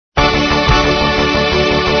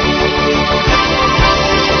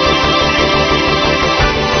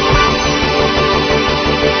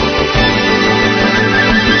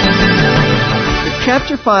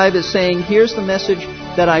chapter 5 is saying, here's the message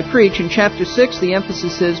that I preach. In chapter 6, the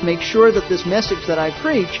emphasis is, make sure that this message that I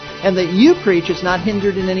preach and that you preach is not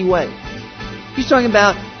hindered in any way. He's talking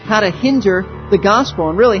about how to hinder the gospel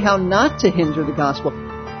and really how not to hinder the gospel.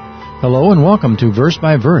 Hello and welcome to Verse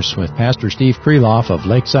by Verse with Pastor Steve Kreloff of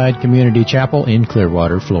Lakeside Community Chapel in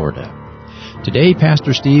Clearwater, Florida. Today,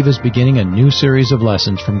 Pastor Steve is beginning a new series of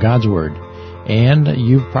lessons from God's Word, and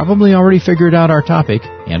you've probably already figured out our topic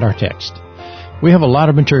and our text. We have a lot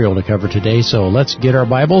of material to cover today, so let's get our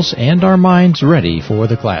Bibles and our minds ready for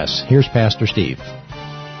the class. Here's Pastor Steve.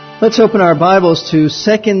 Let's open our Bibles to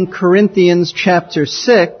 2 Corinthians chapter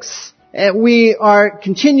 6. We are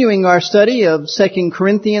continuing our study of 2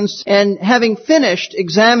 Corinthians, and having finished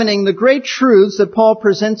examining the great truths that Paul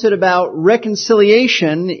presented about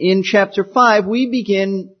reconciliation in chapter 5, we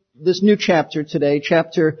begin this new chapter today,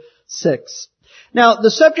 chapter 6. Now,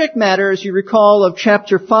 the subject matter, as you recall, of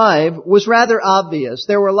chapter 5 was rather obvious.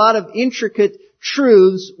 There were a lot of intricate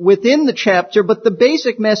truths within the chapter, but the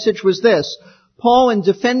basic message was this. Paul, in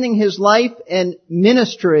defending his life and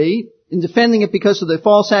ministry, in defending it because of the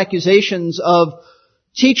false accusations of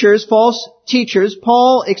false teachers,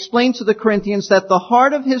 Paul explained to the Corinthians that the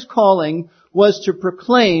heart of his calling was to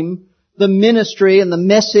proclaim the ministry and the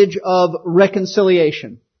message of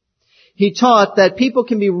reconciliation. He taught that people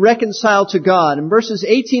can be reconciled to God. And verses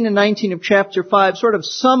 18 and 19 of chapter 5 sort of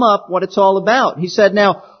sum up what it's all about. He said,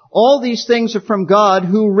 now, all these things are from God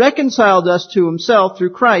who reconciled us to himself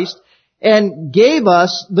through Christ and gave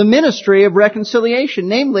us the ministry of reconciliation,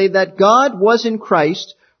 namely that God was in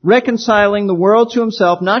Christ reconciling the world to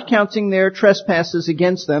himself, not counting their trespasses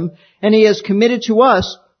against them, and he has committed to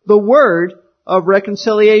us the word of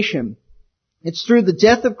reconciliation. It's through the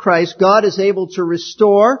death of Christ God is able to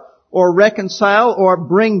restore or reconcile or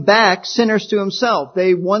bring back sinners to himself.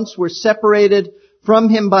 They once were separated from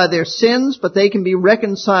him by their sins, but they can be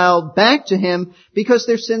reconciled back to him because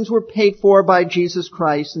their sins were paid for by Jesus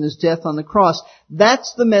Christ and his death on the cross.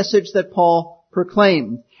 That's the message that Paul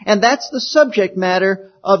proclaimed. And that's the subject matter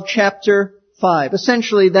of chapter 5.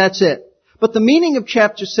 Essentially, that's it. But the meaning of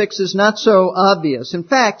chapter 6 is not so obvious. In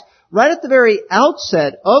fact, right at the very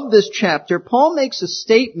outset of this chapter, Paul makes a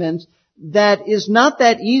statement that is not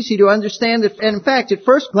that easy to understand. And in fact, at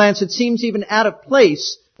first glance, it seems even out of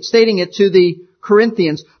place, stating it to the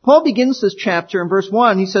Corinthians. Paul begins this chapter in verse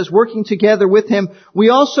 1. He says, working together with him, we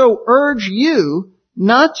also urge you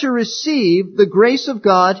not to receive the grace of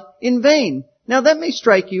God in vain. Now, that may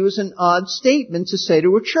strike you as an odd statement to say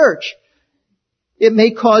to a church. It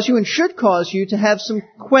may cause you and should cause you to have some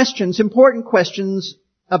questions, important questions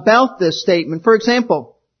about this statement. For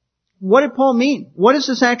example, what did Paul mean? What does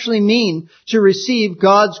this actually mean to receive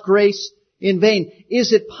God's grace in vain?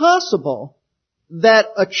 Is it possible that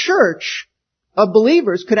a church of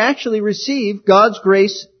believers could actually receive God's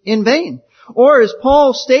grace in vain? Or is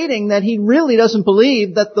Paul stating that he really doesn't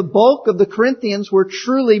believe that the bulk of the Corinthians were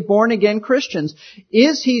truly born-again Christians?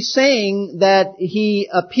 Is he saying that he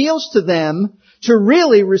appeals to them to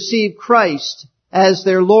really receive Christ as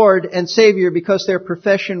their Lord and Savior because their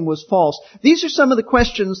profession was false? These are some of the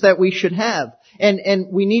questions that we should have. And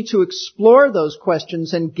we need to explore those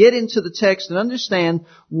questions and get into the text and understand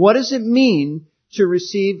what does it mean to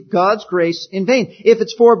receive God's grace in vain. If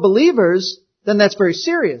it's for believers, then that's very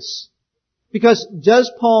serious. Because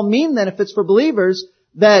does Paul mean then, if it's for believers,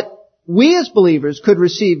 that we as believers could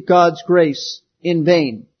receive God's grace in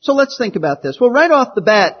vain? So let's think about this. Well, right off the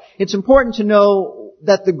bat, it's important to know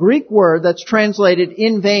that the Greek word that's translated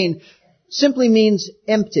in vain simply means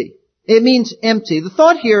empty. It means empty. The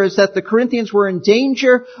thought here is that the Corinthians were in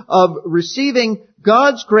danger of receiving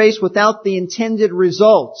God's grace without the intended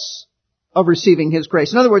results of receiving his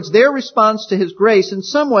grace. In other words, their response to his grace in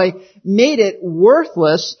some way made it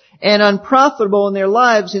worthless and unprofitable in their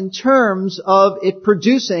lives in terms of it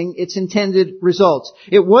producing its intended results.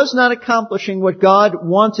 It was not accomplishing what God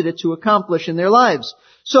wanted it to accomplish in their lives.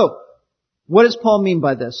 So, what does Paul mean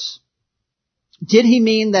by this? Did he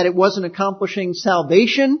mean that it wasn't accomplishing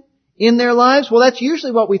salvation in their lives? Well, that's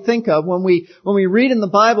usually what we think of when we read in the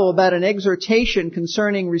Bible about an exhortation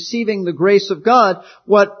concerning receiving the grace of God.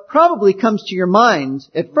 What probably comes to your mind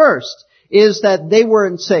at first is that they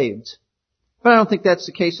weren't saved. But I don't think that's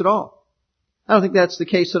the case at all. I don't think that's the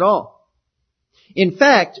case at all. In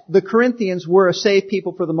fact, the Corinthians were a saved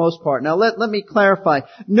people for the most part. Now let me clarify.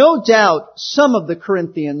 No doubt some of the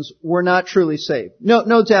Corinthians were not truly saved.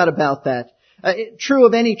 No doubt about that. True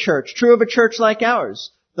of any church. True of a church like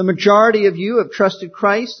ours. The majority of you have trusted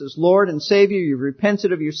Christ as Lord and Savior. You've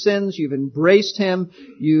repented of your sins. You've embraced Him.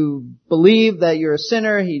 You believe that you're a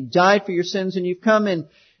sinner. He died for your sins, and you've come in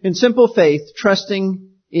simple faith, trusting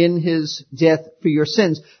in His death for your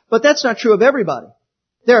sins. But that's not true of everybody.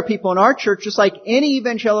 There are people in our church, just like any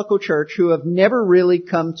evangelical church, who have never really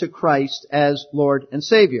come to Christ as Lord and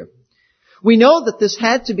Savior. We know that this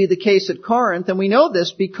had to be the case at Corinth, and we know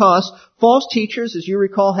this because false teachers, as you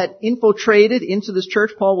recall, had infiltrated into this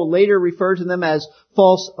church. Paul will later refer to them as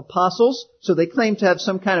false apostles, so they claimed to have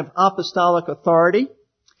some kind of apostolic authority.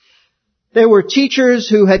 There were teachers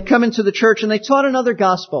who had come into the church and they taught another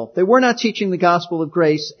gospel. They were not teaching the gospel of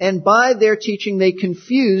grace, and by their teaching they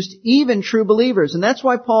confused even true believers. And that's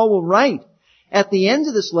why Paul will write at the end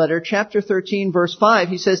of this letter, chapter 13, verse 5,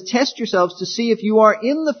 he says, "Test yourselves to see if you are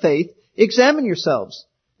in the faith. Examine yourselves."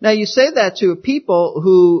 Now you say that to people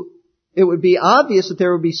who it would be obvious that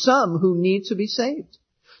there would be some who need to be saved.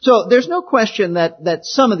 So there's no question that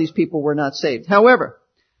some of these people were not saved. However,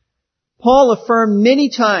 Paul affirmed many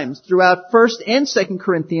times throughout 1st and 2nd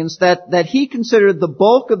Corinthians that he considered the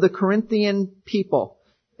bulk of the Corinthian people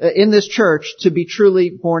in this church to be truly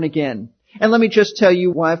born again. And let me just tell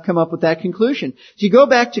you why I've come up with that conclusion. If you go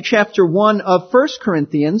back to chapter 1 of 1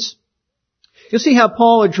 Corinthians, you'll see how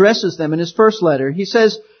Paul addresses them in his first letter. He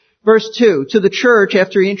says, verse 2, to the church,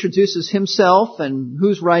 after he introduces himself and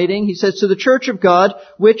who's writing, he says, "To the church of God,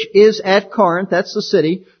 which is at Corinth," that's the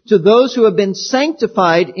city, "to those who have been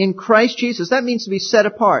sanctified in Christ Jesus." That means to be set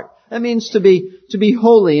apart. That means to be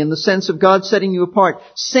holy in the sense of God setting you apart.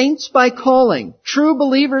 "Saints by calling," true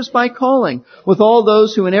believers by calling, "with all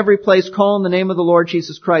those who in every place call on the name of the Lord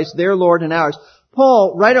Jesus Christ, their Lord and ours."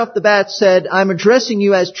 Paul, right off the bat, said, I'm addressing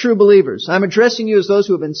you as true believers. I'm addressing you as those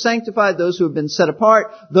who have been sanctified, those who have been set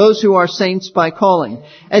apart, those who are saints by calling.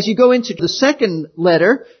 As you go into the second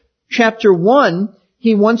letter, chapter 1,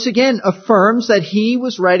 he once again affirms that he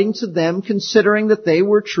was writing to them considering that they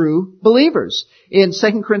were true believers. In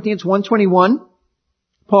 2 Corinthians 1:21,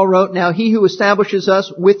 Paul wrote, "Now he who establishes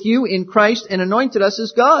us with you in Christ and anointed us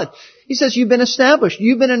is God." He says, you've been established,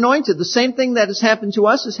 you've been anointed. The same thing that has happened to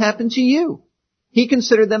us has happened to you. He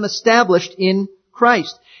considered them established in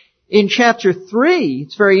Christ. In chapter 3,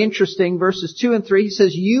 it's very interesting, verses 2 and 3, he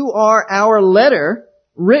says, "You are our letter,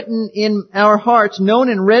 written in our hearts, known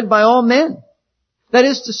and read by all men." That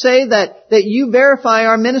is to say that you verify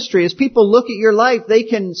our ministry. As people look at your life, they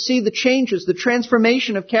can see the changes, the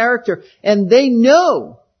transformation of character, and they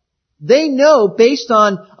know based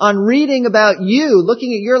on reading about you,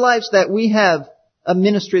 looking at your lives, that we have a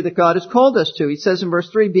ministry that God has called us to. He says in verse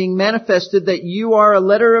 3, "Being manifested that you are a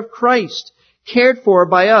letter of Christ, cared for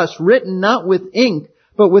by us, written not with ink,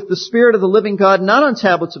 but with the Spirit of the living God, not on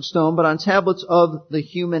tablets of stone, but on tablets of the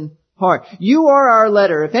human heart." You are our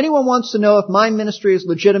letter. If anyone wants to know if my ministry is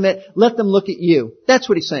legitimate, let them look at you. That's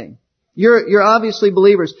what he's saying. You're obviously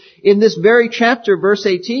believers. In this very chapter, verse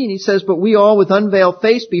 18, he says, "But we all with unveiled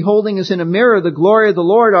face, beholding as in a mirror the glory of the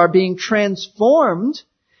Lord, are being transformed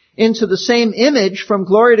into the same image from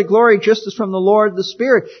glory to glory, just as from the Lord the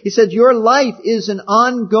Spirit." He said, your life is an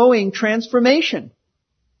ongoing transformation.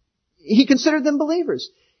 He considered them believers.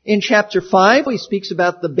 In chapter 5, he speaks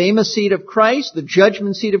about the Bema seat of Christ, the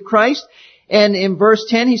judgment seat of Christ. And in verse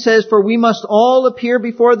 10, he says, "For we must all appear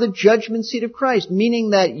before the judgment seat of Christ," meaning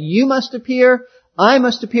that you must appear, I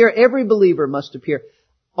must appear, every believer must appear.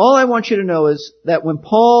 All I want you to know is that when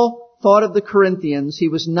Paul thought of the Corinthians, he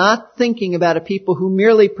was not thinking about a people who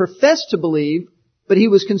merely professed to believe, but he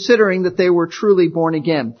was considering that they were truly born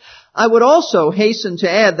again. I would also hasten to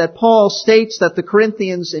add that Paul states that the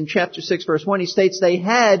Corinthians, in chapter 6, verse 1, he states they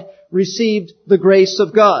had received the grace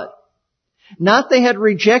of God. Not they had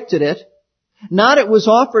rejected it, not it was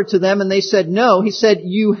offered to them and they said no. He said,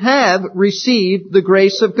 you have received the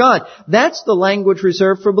grace of God. That's the language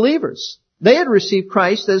reserved for believers. They had received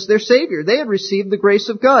Christ as their Savior. They had received the grace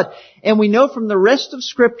of God. And we know from the rest of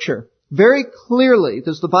Scripture, very clearly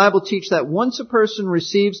does the Bible teach that once a person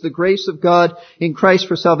receives the grace of God in Christ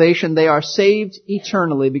for salvation, they are saved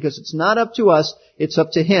eternally, because it's not up to us, it's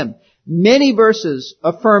up to Him. Many verses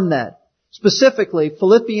affirm that. Specifically,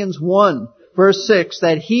 Philippians 1, verse 6,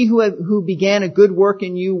 that He who began a good work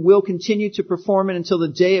in you will continue to perform it until the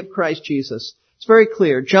day of Christ Jesus. It's very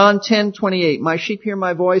clear. John 10:28, "My sheep hear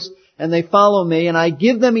my voice, and they follow me, and I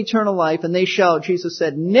give them eternal life, and they shall," Jesus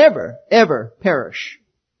said, "never, ever perish."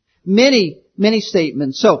 Many, many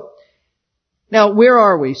statements. So, now where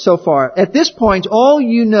are we so far? At this point, all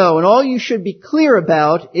you know and all you should be clear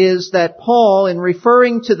about is that Paul, in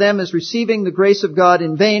referring to them as receiving the grace of God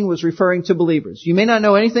in vain, was referring to believers. You may not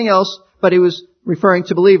know anything else, but he was referring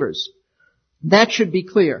to believers. That should be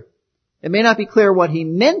clear. It may not be clear what he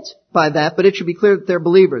meant by that, but it should be clear that they're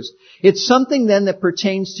believers. It's something then that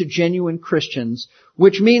pertains to genuine Christians,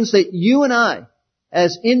 which means that you and I,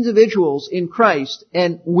 as individuals in Christ,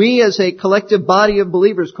 and we as a collective body of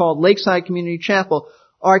believers called Lakeside Community Chapel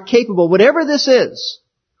are capable, whatever this is,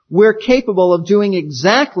 we're capable of doing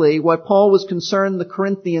exactly what Paul was concerned the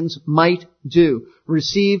Corinthians might do.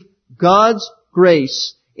 Receive God's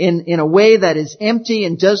grace in a way that is empty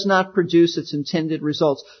and does not produce its intended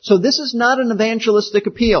results. So this is not an evangelistic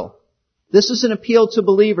appeal. This is an appeal to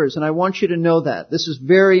believers, and I want you to know that. This is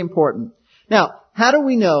very important. Now, how do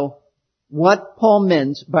we know what Paul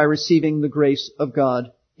meant by receiving the grace of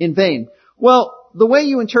God in vain? Well, the way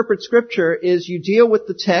you interpret Scripture is you deal with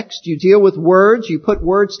the text, you deal with words, you put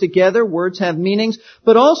words together, words have meanings,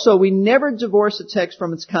 but also we never divorce a text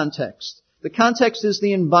from its context. The context is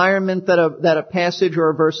the environment that a passage or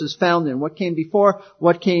a verse is found in. What came before,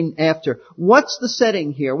 what came after. What's the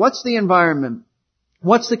setting here? What's the environment?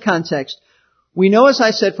 What's the context? We know, as I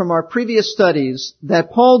said from our previous studies,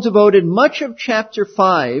 that Paul devoted much of chapter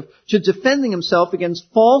 5 to defending himself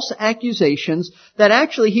against false accusations that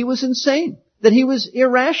actually he was insane, that he was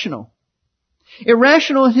irrational.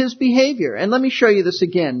 Irrational in his behavior. And let me show you this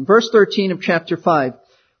again. Verse 13 of chapter 5.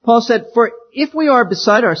 Paul said, "For if we are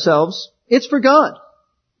beside ourselves, it's for God.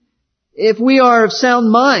 If we are of sound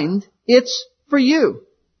mind, it's for you."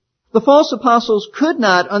 The false apostles could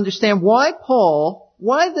not understand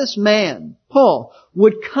why this man, Paul,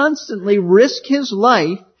 would constantly risk his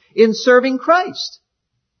life in serving Christ.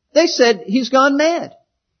 They said, he's gone mad.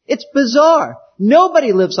 It's bizarre.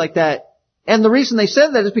 Nobody lives like that. And the reason they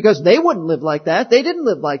said that is because they wouldn't live like that. They didn't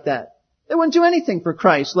live like that. They wouldn't do anything for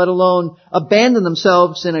Christ, let alone abandon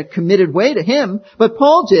themselves in a committed way to Him. But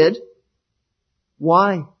Paul did.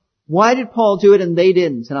 Why? Why did Paul do it and they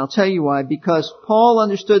didn't? And I'll tell you why. Because Paul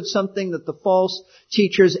understood something that the false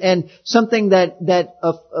teachers, and something that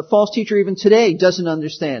a false teacher even today doesn't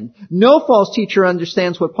understand. No false teacher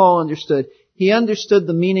understands what Paul understood. He understood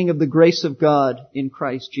the meaning of the grace of God in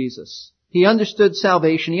Christ Jesus. He understood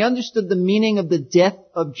salvation. He understood the meaning of the death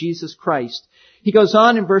of Jesus Christ. He goes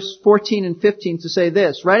on in verse 14 and 15 to say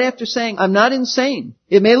this. Right after saying, I'm not insane.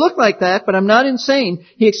 It may look like that, but I'm not insane.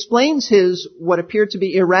 He explains his, what appeared to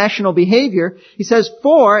be irrational behavior. He says,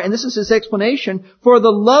 and this is his explanation, for the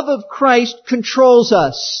love of Christ controls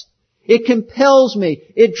us. It compels me.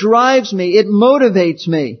 It drives me. It motivates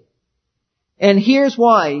me. And here's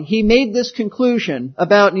why. He made this conclusion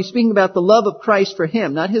about, and he's speaking about the love of Christ for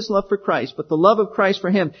him, not his love for Christ, but the love of Christ for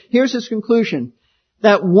him. Here's his conclusion.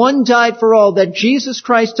 That one died for all, that Jesus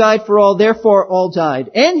Christ died for all, therefore all died.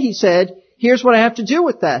 And he said, here's what I have to do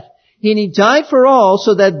with that. And he died for all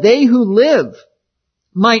so that they who live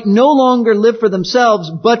might no longer live for themselves,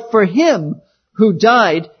 but for Him who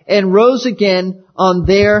died and rose again on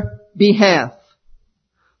their behalf.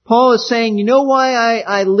 Paul is saying, you know why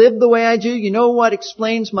I live the way I do? You know what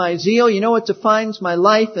explains my zeal? You know what defines my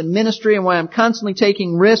life and ministry and why I'm constantly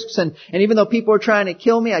taking risks? And even though people are trying to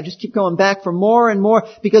kill me, I just keep going back for more and more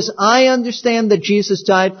because I understand that Jesus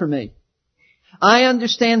died for me. I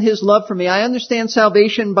understand His love for me. I understand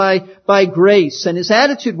salvation by grace. And his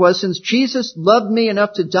attitude was, since Jesus loved me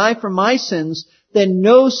enough to die for my sins, then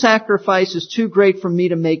no sacrifice is too great for me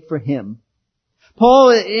to make for Him. Paul,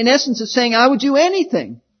 in essence, is saying, I would do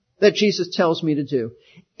anything that Jesus tells me to do.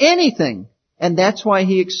 Anything. And that's why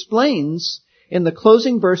he explains in the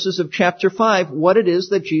closing verses of chapter 5 what it is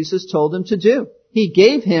that Jesus told him to do. He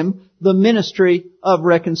gave him the ministry of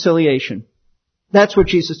reconciliation. That's what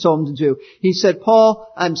Jesus told him to do. He said, Paul,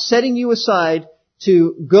 I'm setting you aside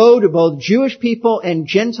to go to both Jewish people and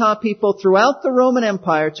Gentile people throughout the Roman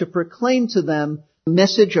Empire to proclaim to them the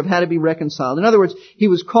message of how to be reconciled. In other words, he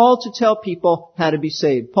was called to tell people how to be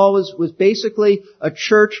saved. Paul was basically a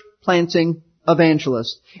church planting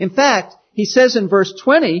evangelist. In fact, he says in verse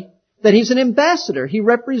 20 that he's an ambassador. He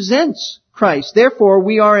represents Christ. Therefore,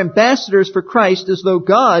 we are ambassadors for Christ as though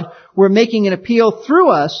God were making an appeal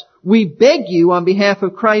through us. We beg you on behalf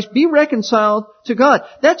of Christ, be reconciled to God.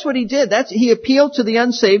 That's what he did. He appealed to the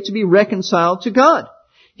unsaved to be reconciled to God.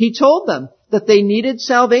 He told them that they needed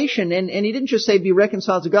salvation, and he didn't just say be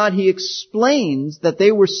reconciled to God. He explained that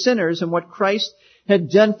they were sinners and what Christ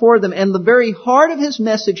had done for them. And the very heart of his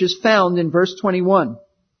message is found in verse 21.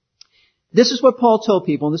 This is what Paul told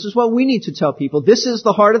people, and this is what we need to tell people. This is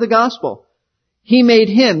the heart of the gospel. He made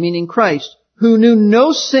Him, meaning Christ, who knew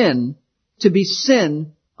no sin, to be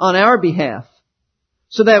sin on our behalf,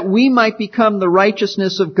 so that we might become the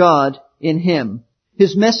righteousness of God in Him.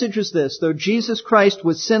 His message is this: though Jesus Christ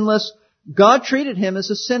was sinless, God treated Him as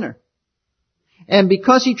a sinner. And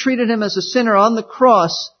because He treated Him as a sinner on the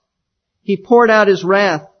cross, He poured out His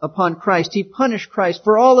wrath upon Christ. He punished Christ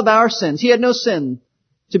for all of our sins. He had no sin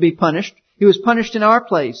to be punished. He was punished in our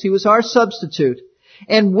place. He was our substitute.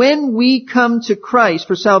 And when we come to Christ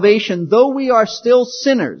for salvation, though we are still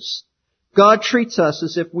sinners, God treats us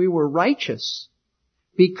as if we were righteous,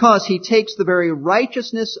 because He takes the very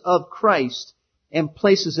righteousness of Christ and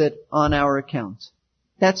places it on our account.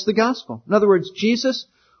 That's the gospel. In other words, Jesus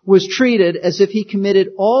was treated as if He committed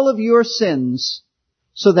all of your sins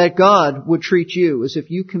so that God would treat you as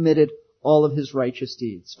if you committed all of His righteous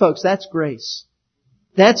deeds. Folks, that's grace.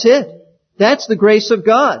 That's it. That's the grace of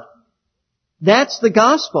God. That's the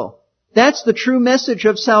gospel. That's the true message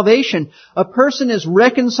of salvation. A person is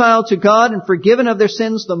reconciled to God and forgiven of their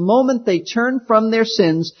sins the moment they turn from their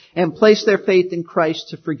sins and place their faith in Christ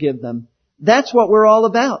to forgive them. That's what we're all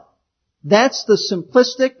about. That's the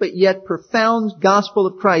simplistic but yet profound gospel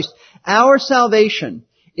of Christ. Our salvation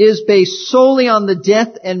is based solely on the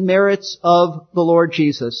death and merits of the Lord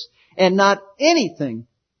Jesus, and not anything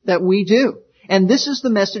that we do. And this is the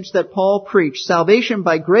message that Paul preached: salvation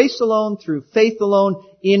by grace alone, through faith alone,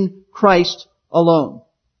 in Christ alone.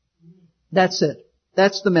 That's it.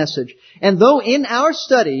 That's the message. And though in our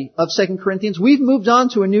study of 2 Corinthians, we've moved on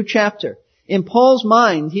to a new chapter, in Paul's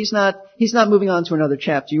mind, he's not moving on to another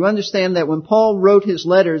chapter. You understand that when Paul wrote his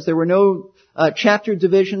letters, there were no chapter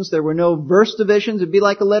divisions, there were no verse divisions. It'd be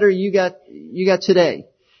like a letter you got today.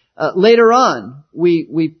 Later on,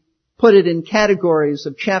 we put it in categories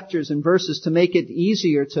of chapters and verses to make it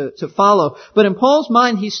easier to follow. But in Paul's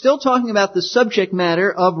mind, he's still talking about the subject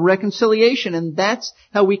matter of reconciliation, and that's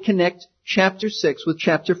how we connect chapter 6 with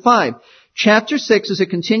chapter 5. Chapter 6 is a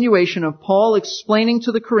continuation of Paul explaining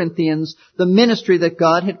to the Corinthians the ministry that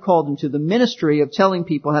God had called him to, the ministry of telling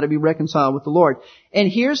people how to be reconciled with the Lord. And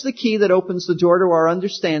here's the key that opens the door to our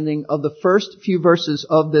understanding of the first few verses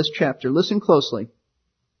of this chapter. Listen closely.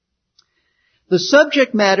 The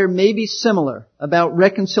subject matter may be similar about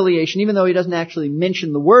reconciliation, even though he doesn't actually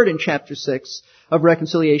mention the word in chapter 6 of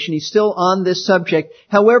reconciliation. He's still on this subject.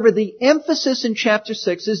 However, the emphasis in chapter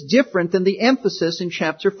 6 is different than the emphasis in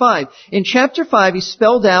chapter 5. In chapter 5, he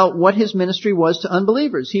spelled out what his ministry was to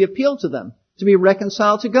unbelievers. He appealed to them to be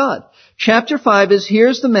reconciled to God. Chapter 5 is,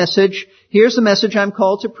 here's the message I'm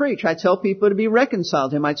called to preach. I tell people to be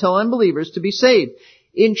reconciled to Him. I tell unbelievers to be saved.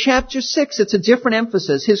 In chapter 6, it's a different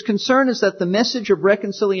emphasis. His concern is that the message of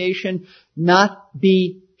reconciliation not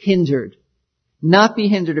be hindered. Not be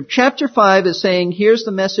hindered. If chapter 5 is saying, here's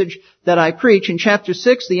the message that I preach, in chapter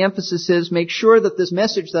 6, the emphasis is, make sure that this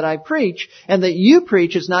message that I preach and that you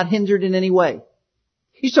preach is not hindered in any way.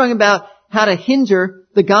 He's talking about how to hinder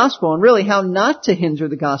the gospel, and really how not to hinder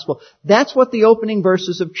the gospel. That's what the opening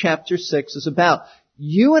verses of chapter 6 is about.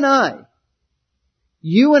 You and I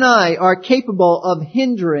are capable of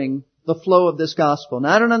hindering the flow of this gospel.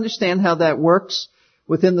 Now, I don't understand how that works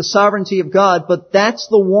within the sovereignty of God, but that's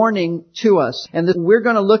the warning to us. And we're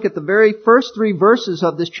going to look at the very first 3 verses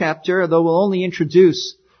of this chapter, though we'll only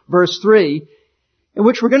introduce verse 3, in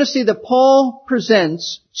which we're going to see that Paul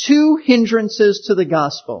presents 2 hindrances to the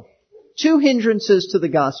gospel. 2 hindrances to the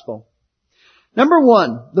gospel. Number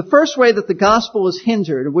 1, the first way that the gospel is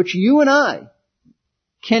hindered, which you and I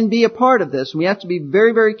can be a part of this, and we have to be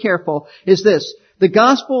very, very careful, is this. The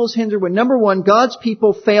gospel is hindered when, number 1, God's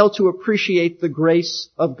people fail to appreciate the grace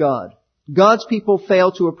of God. God's people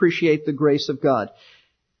fail to appreciate the grace of God.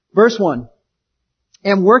 Verse 1,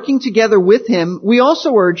 and working together with Him, we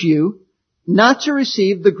also urge you not to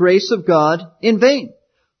receive the grace of God in vain.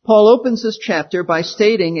 Paul opens this chapter by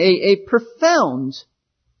stating a profound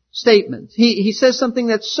statement. He says something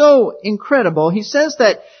that's so incredible. He says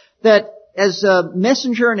that as a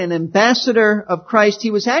messenger and an ambassador of Christ, he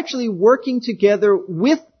was actually working together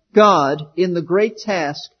with God in the great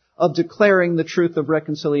task of declaring the truth of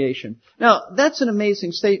reconciliation. Now, that's an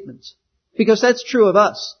amazing statement, because that's true of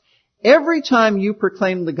us. Every time you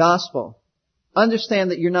proclaim the gospel, understand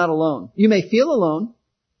that you're not alone. You may feel alone.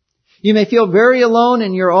 You may feel very alone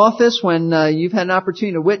in your office when you've had an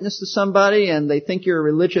opportunity to witness to somebody and they think you're a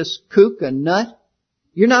religious kook, a nut.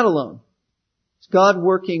 You're not alone. God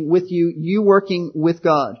working with you, you working with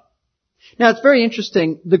God. Now, it's very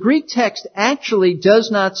interesting. The Greek text actually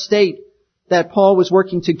does not state that Paul was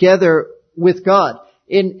working together with God.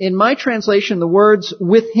 In my translation, the words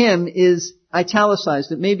with Him is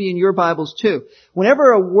italicized. It may be in your Bibles too.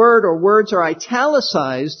 Whenever a word or words are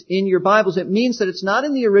italicized in your Bibles, it means that it's not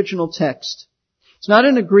in the original text. It's not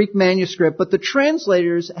in a Greek manuscript, but the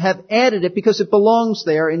translators have added it because it belongs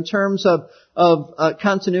there in terms of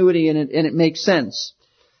continuity, and it makes sense.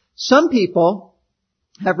 Some people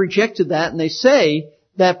have rejected that, and they say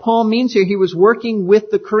that Paul means here he was working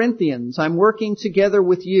with the Corinthians. I'm working together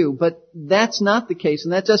with you, but that's not the case,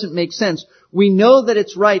 and that doesn't make sense. We know that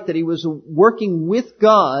it's right that he was working with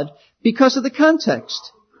God because of the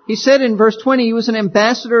context. He said in verse 20 he was an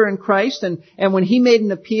ambassador in Christ, and when he made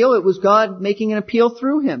an appeal, it was God making an appeal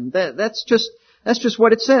through him. That's just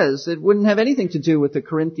what it says. It wouldn't have anything to do with the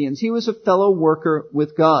Corinthians. He was a fellow worker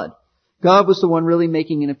with God. God was the one really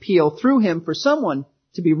making an appeal through him for someone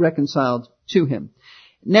to be reconciled to him.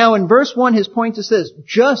 Now in verse 1, his point is this: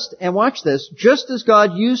 and watch this, just as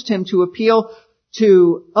God used him to appeal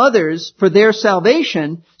to others for their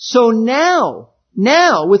salvation, so now,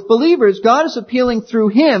 with believers, God is appealing through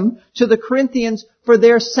him to the Corinthians for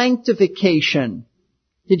their sanctification.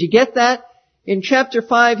 Did you get that? In chapter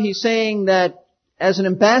 5, he's saying that as an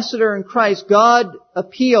ambassador in Christ, God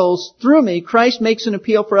appeals through me. Christ makes an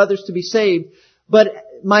appeal for others to be saved. But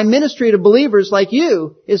my ministry to believers like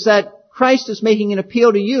you is that Christ is making an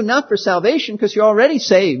appeal to you, not for salvation, because you're already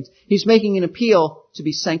saved. He's making an appeal to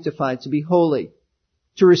be sanctified, to be holy,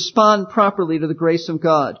 to respond properly to the grace of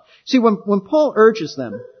God. See, when Paul urges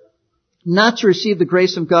them not to receive the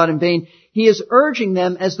grace of God in vain, he is urging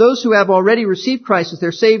them, as those who have already received Christ as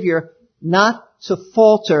their Savior, not to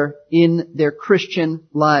falter in their Christian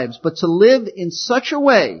lives, but to live in such a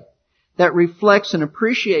way that reflects an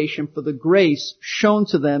appreciation for the grace shown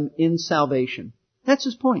to them in salvation. That's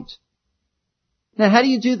his point. Now, how do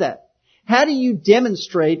you do that? How do you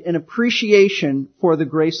demonstrate an appreciation for the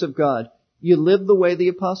grace of God? You live the way the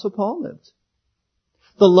Apostle Paul lived.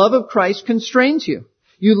 The love of Christ constrains you.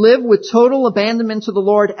 You live with total abandonment to the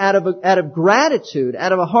Lord out of gratitude,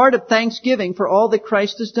 out of a heart of thanksgiving for all that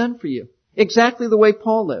Christ has done for you. Exactly the way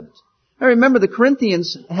Paul lived. I remember the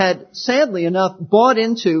Corinthians had, sadly enough, bought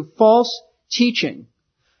into false teaching.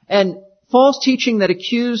 And false teaching that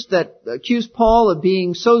accused Paul of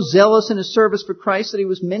being so zealous in his service for Christ that he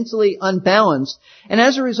was mentally unbalanced. And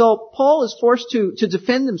as a result, Paul is forced to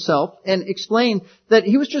defend himself and explain that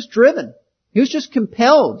he was just driven. He was just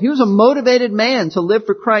compelled. He was a motivated man to live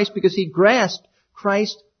for Christ because he grasped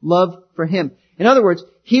Christ's love for him. In other words,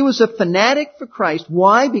 he was a fanatic for Christ.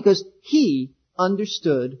 Why? Because he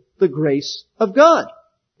understood the grace of God.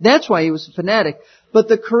 That's why he was a fanatic. But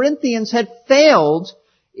the Corinthians had failed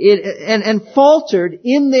and faltered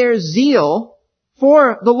in their zeal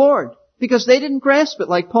for the Lord because they didn't grasp it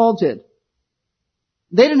like Paul did.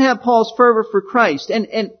 They didn't have Paul's fervor for Christ.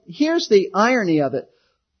 And here's the irony of it.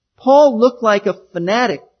 Paul looked like a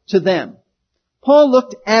fanatic to them. Paul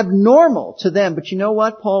looked abnormal to them. But you know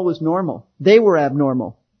what? Paul was normal. They were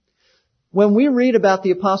abnormal. When we read about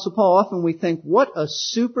the Apostle Paul, often we think, what a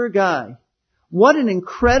super guy. What an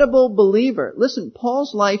incredible believer. Listen,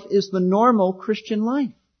 Paul's life is the normal Christian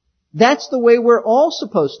life. That's the way we're all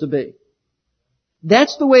supposed to be.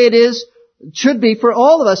 That's the way it should be for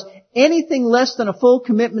all of us. Anything less than a full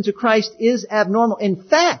commitment to Christ is abnormal. In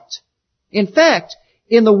fact,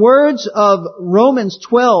 in the words of Romans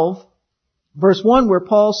 12, verse 1, where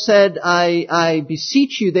Paul said, I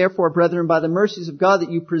beseech you, therefore, brethren, by the mercies of God,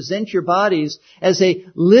 that you present your bodies as a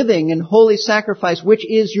living and holy sacrifice, which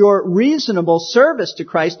is your reasonable service to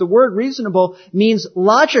Christ. The word reasonable means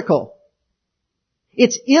logical.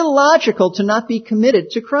 It's illogical to not be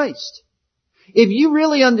committed to Christ. If you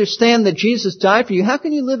really understand that Jesus died for you, how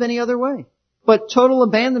can you live any other way but total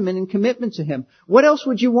abandonment and commitment to Him? What else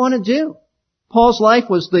would you want to do? Paul's life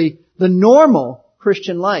was the normal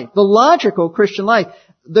Christian life, the logical Christian life.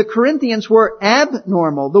 The Corinthians were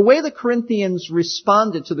abnormal. The way the Corinthians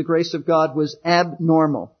responded to the grace of God was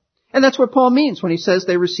abnormal. And that's what Paul means when he says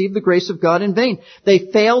they received the grace of God in vain. They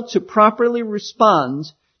failed to properly respond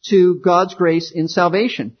to God's grace in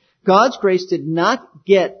salvation. God's grace did not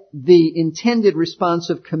get the intended response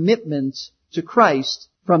of commitment to Christ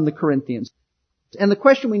from the Corinthians. And the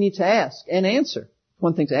question we need to ask and answer,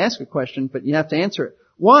 one thing to ask a question, but you have to answer it.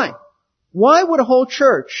 Why? Why would a whole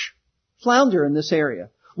church flounder in this area?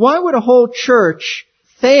 Why would a whole church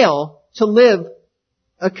fail to live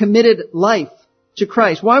a committed life to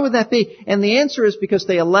Christ? Why would that be? And the answer is because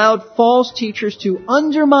they allowed false teachers to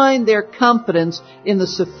undermine their confidence in the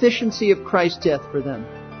sufficiency of Christ's death for them.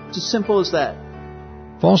 It's as simple as that.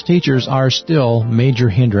 False teachers are still major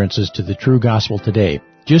hindrances to the true gospel today,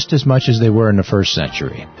 just as much as they were in the first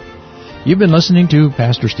century. You've been listening to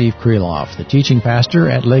Pastor Steve Kreloff, the teaching pastor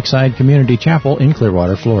at Lakeside Community Chapel in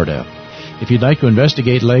Clearwater, Florida. If you'd like to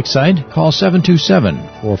investigate Lakeside, call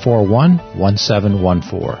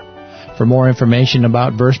 727-441-1714. For more information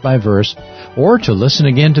about Verse by Verse, or to listen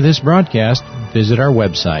again to this broadcast, visit our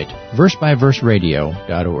website,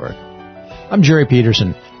 versebyverseradio.org. I'm Jerry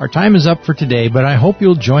Peterson. Our time is up for today, but I hope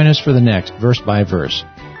you'll join us for the next Verse by Verse.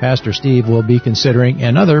 Pastor Steve will be considering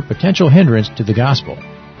another potential hindrance to the gospel.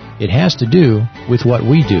 It has to do with what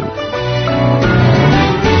we do.